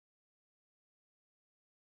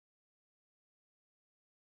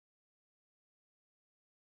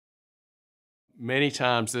Many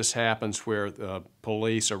times this happens where the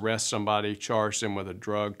police arrest somebody, charge them with a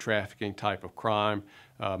drug trafficking type of crime.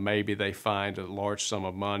 Maybe they find a large sum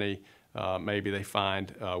of money. Maybe they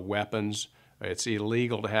find weapons. It's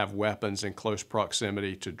illegal to have weapons in close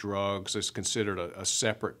proximity to drugs. It's considered a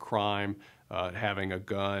separate crime, having a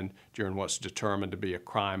gun during what's determined to be a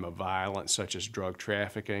crime of violence, such as drug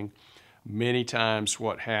trafficking. Many times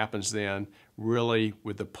what happens then, really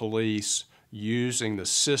with the police using the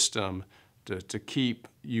system to keep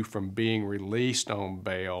you from being released on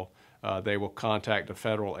bail, they will contact a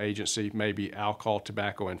federal agency, maybe alcohol,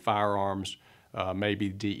 tobacco, and firearms, maybe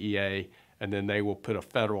DEA, and then they will put a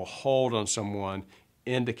federal hold on someone,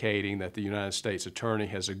 indicating that the United States Attorney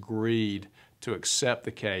has agreed to accept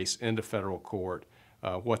the case into federal court.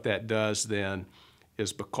 What that does then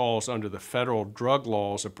is, because under the federal drug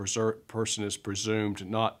laws a person is presumed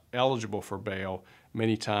not eligible for bail,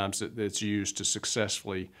 many times it's used to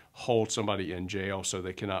successfully hold somebody in jail so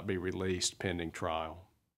they cannot be released pending trial.